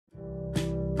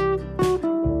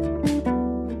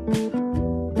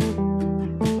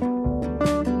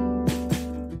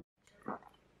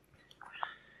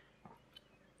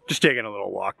Just taking a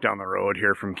little walk down the road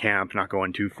here from camp, not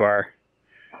going too far.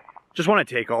 Just want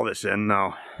to take all this in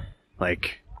though.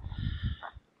 Like,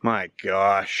 my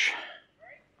gosh.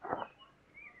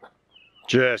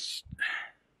 Just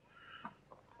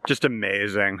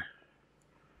amazing.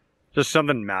 Just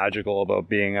something magical about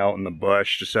being out in the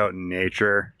bush, just out in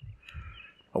nature,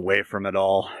 away from it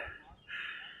all.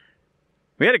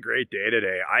 We had a great day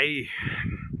today.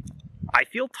 I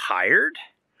feel tired,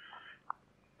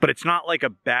 but it's not like a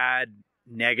bad,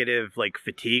 negative, like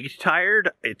fatigued tired.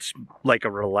 It's like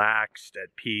a relaxed,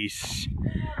 at peace,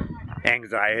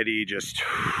 anxiety just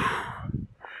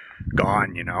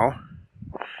gone, you know?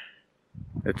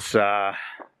 It's, when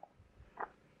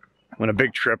a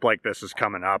big trip like this is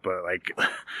coming up, like,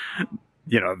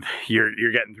 you know,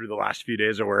 you're getting through the last few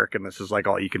days of work and this is like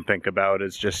all you can think about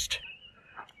is just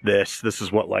this. This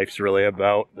is what life's really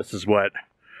about. This is what,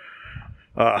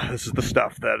 this is the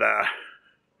stuff that,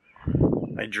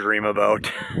 I dream about.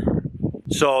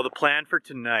 So the plan for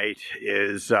tonight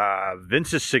is,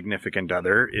 Vince's significant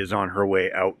other is on her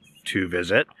way out to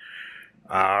visit.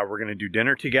 We're gonna do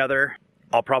dinner together.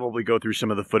 I'll probably go through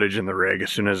some of the footage in the rig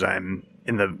as soon as I'm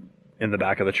in the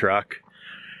back of the truck.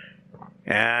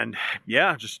 And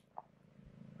yeah, just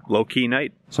low-key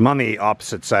night. So I'm on the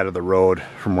opposite side of the road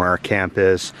from where our camp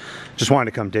is. Just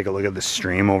wanted to come take a look at the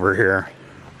stream over here.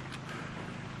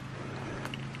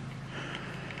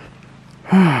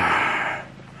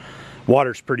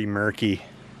 Water's pretty murky.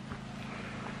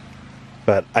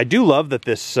 But I do love that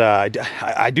this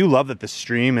I do love that this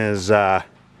stream is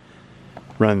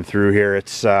running through here.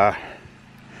 It's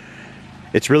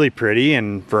really pretty,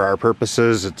 and for our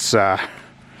purposes it's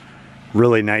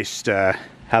really nice to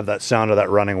have that sound of that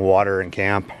running water in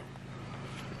camp.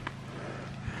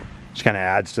 Just kind of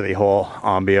adds to the whole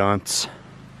ambiance.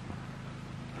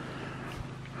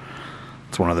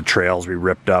 It's one of the trails we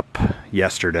ripped up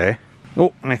yesterday.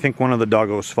 Oh, and I think one of the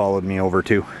doggos followed me over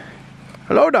too.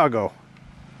 Hello, doggo.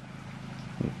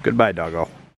 Goodbye, doggo.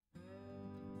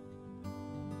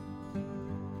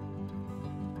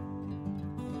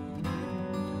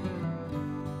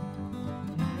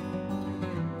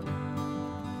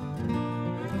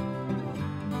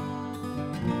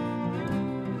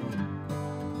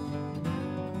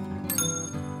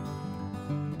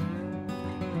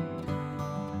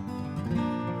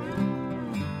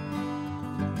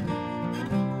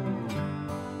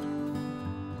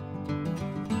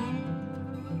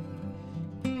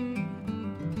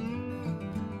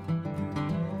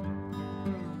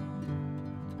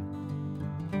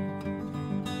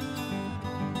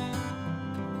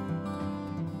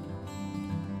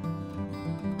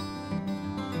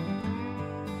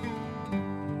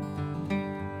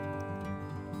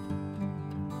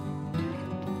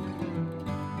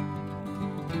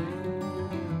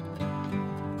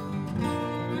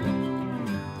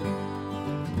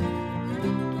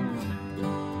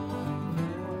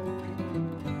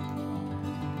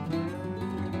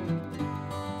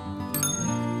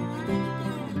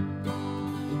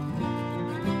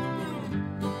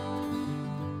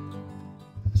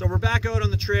 So we're back out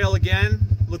on the trail again,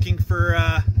 looking for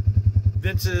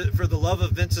for the love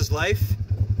of Vince's life.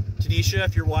 Tanisha,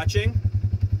 if you're watching,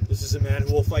 this is a man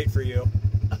who will fight for you.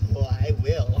 Oh, I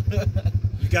will.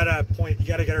 You gotta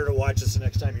get her to watch this the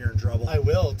next time you're in trouble. I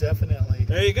will, definitely.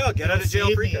 There you go, get out of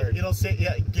jail free card. It'll say,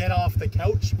 yeah, get off the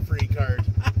couch free card.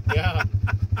 Yeah.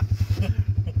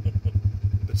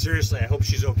 But seriously, I hope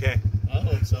she's okay. I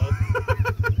hope so.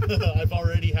 I've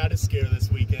already had a scare this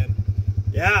weekend.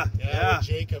 Yeah. With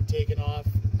Jacob taking off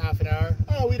half an hour.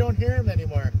 Oh, we don't hear him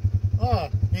anymore. Oh,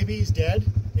 maybe he's dead.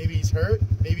 Maybe he's hurt.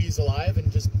 Maybe he's alive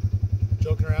and just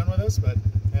joking around with us. But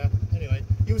yeah, anyway,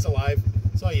 he was alive,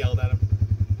 so I yelled at him.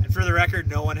 And for the record,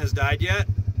 no one has died yet.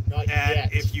 Not yet.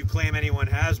 And if you claim anyone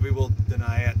has, we will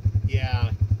deny it.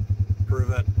 Yeah.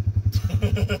 Prove it.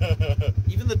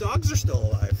 Even the dogs are still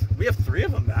alive. We have 3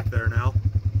 of them back there now.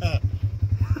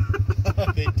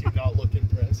 They do not look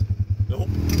impressed. Nope.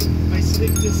 I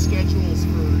stick to schedules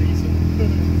for a reason.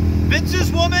 Vince's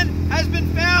woman has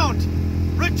been found.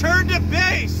 Return to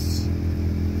base.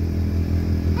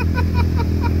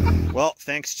 Well,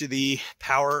 thanks to the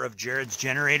power of Jerad's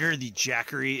generator, the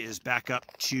Jackery is back up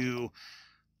to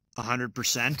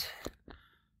 100%.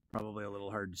 Probably a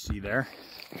little hard to see there.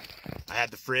 I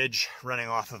had the fridge running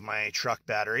off of my truck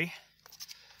battery.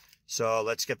 So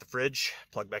let's get the fridge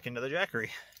plugged back into the Jackery.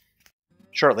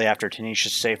 Shortly after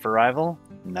Tanisha's safe arrival,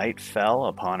 night fell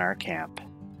upon our camp.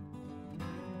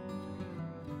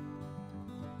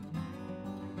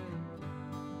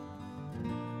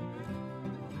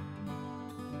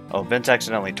 Oh, Vince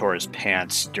accidentally tore his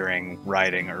pants during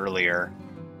riding earlier.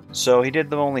 So he did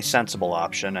the only sensible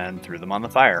option and threw them on the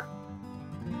fire.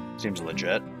 Seems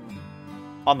legit.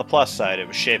 On the plus side, it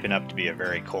was shaping up to be a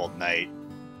very cold night,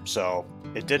 so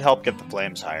it did help get the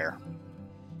flames higher.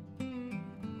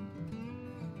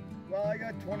 Well, I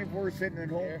got 24 sitting at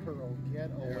home. Arrow, get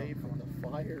away from the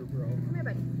fire, bro. Come here,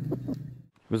 buddy.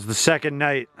 It was the second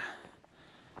night.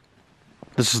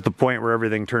 This is the point where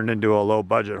everything turned into a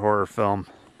low-budget horror film.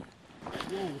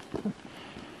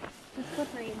 It's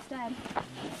slippery instead.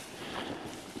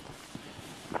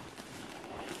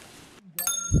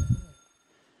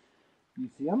 You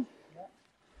see them?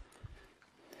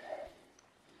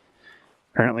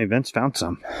 Apparently Vince found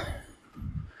some.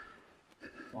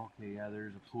 Okay, yeah,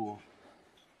 there's a pool.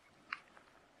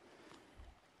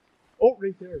 Oh,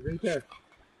 right there, right there.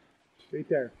 Right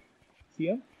there. See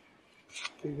him?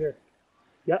 Right there.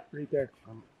 Yeah, right there.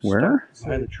 Where?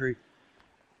 Behind the tree.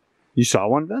 You saw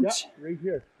one, Vince? Yeah, right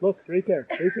here. Look, right there,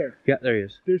 right there. Yeah, there he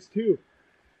is. There's two.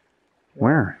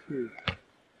 Where? Two.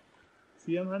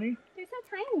 See him, honey? They're so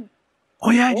tiny. Oh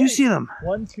yeah, I do see them.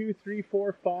 1, 2, 3,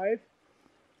 4, 5.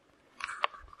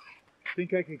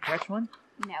 Think I could catch one?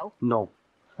 No. No.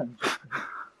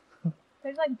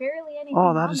 There's like barely anything Oh,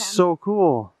 on that is them. so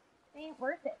cool. They ain't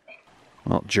worth it.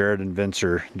 Well, Jerad and Vince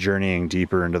are journeying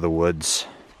deeper into the woods.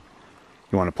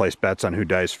 You want to place bets on who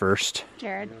dies first?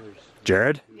 Jerad.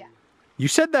 Jerad? Yeah. You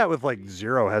said that with like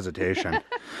zero hesitation.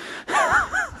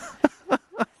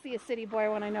 See a city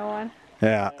boy when I know one.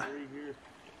 Yeah. Right here.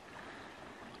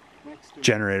 Next to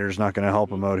Generator's not going to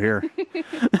help him out here. It's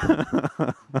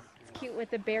cute with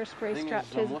the bear spray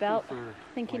strapped to his belt.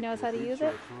 Think he knows how to use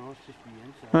it?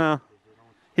 Well,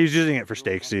 he was using it for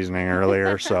steak seasoning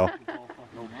earlier, so.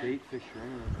 No bait fish or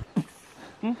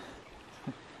anything.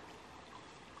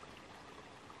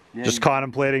 Yeah, Just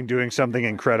contemplating doing something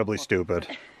incredibly stupid.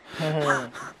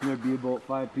 There'd be about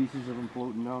 5 pieces of them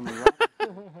floating down the rock.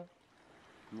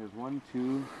 And there's 1,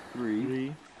 2, 3.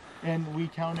 3. And we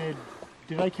counted,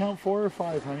 did I count 4 or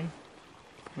 5, honey?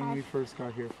 When we first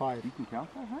got here, 5. You can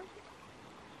count that, huh?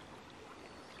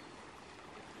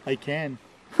 I can.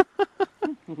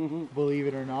 Believe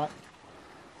it or not.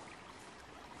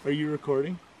 Are you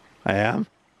recording? I am?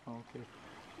 Oh, okay.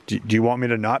 Do you want me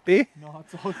to not be? No,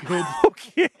 it's all good.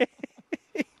 Okay.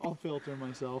 I'll filter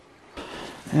myself.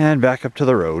 And back up to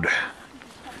the road.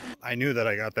 I knew that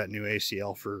I got that new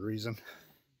ACL for a reason.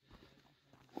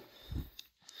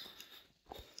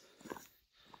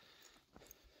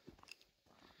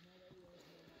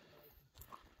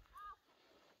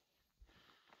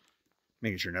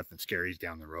 Making sure nothing scary's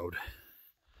down the road.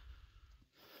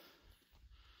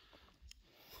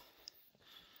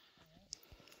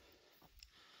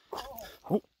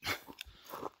 Oh,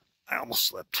 I almost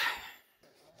slipped.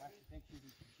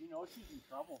 She knows she's in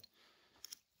trouble.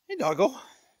 Hey, doggo.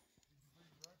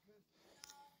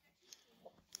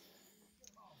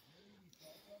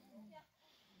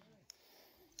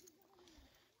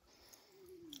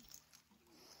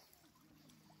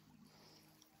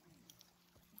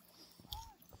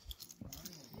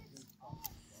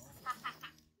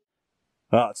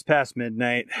 Well, it's past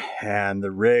midnight and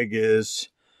the rig is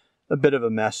a bit of a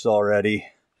mess already.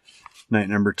 Night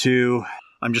number 2.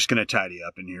 I'm just going to tidy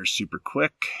up in here super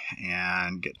quick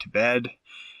and get to bed.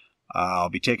 I'll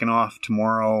be taking off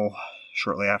tomorrow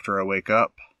shortly after I wake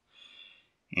up.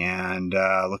 And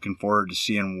looking forward to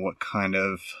seeing what kind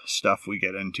of stuff we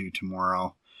get into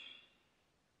tomorrow.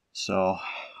 So,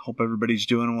 hope everybody's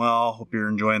doing well. Hope you're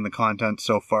enjoying the content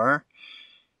so far.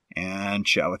 And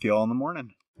chat with you all in the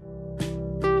morning.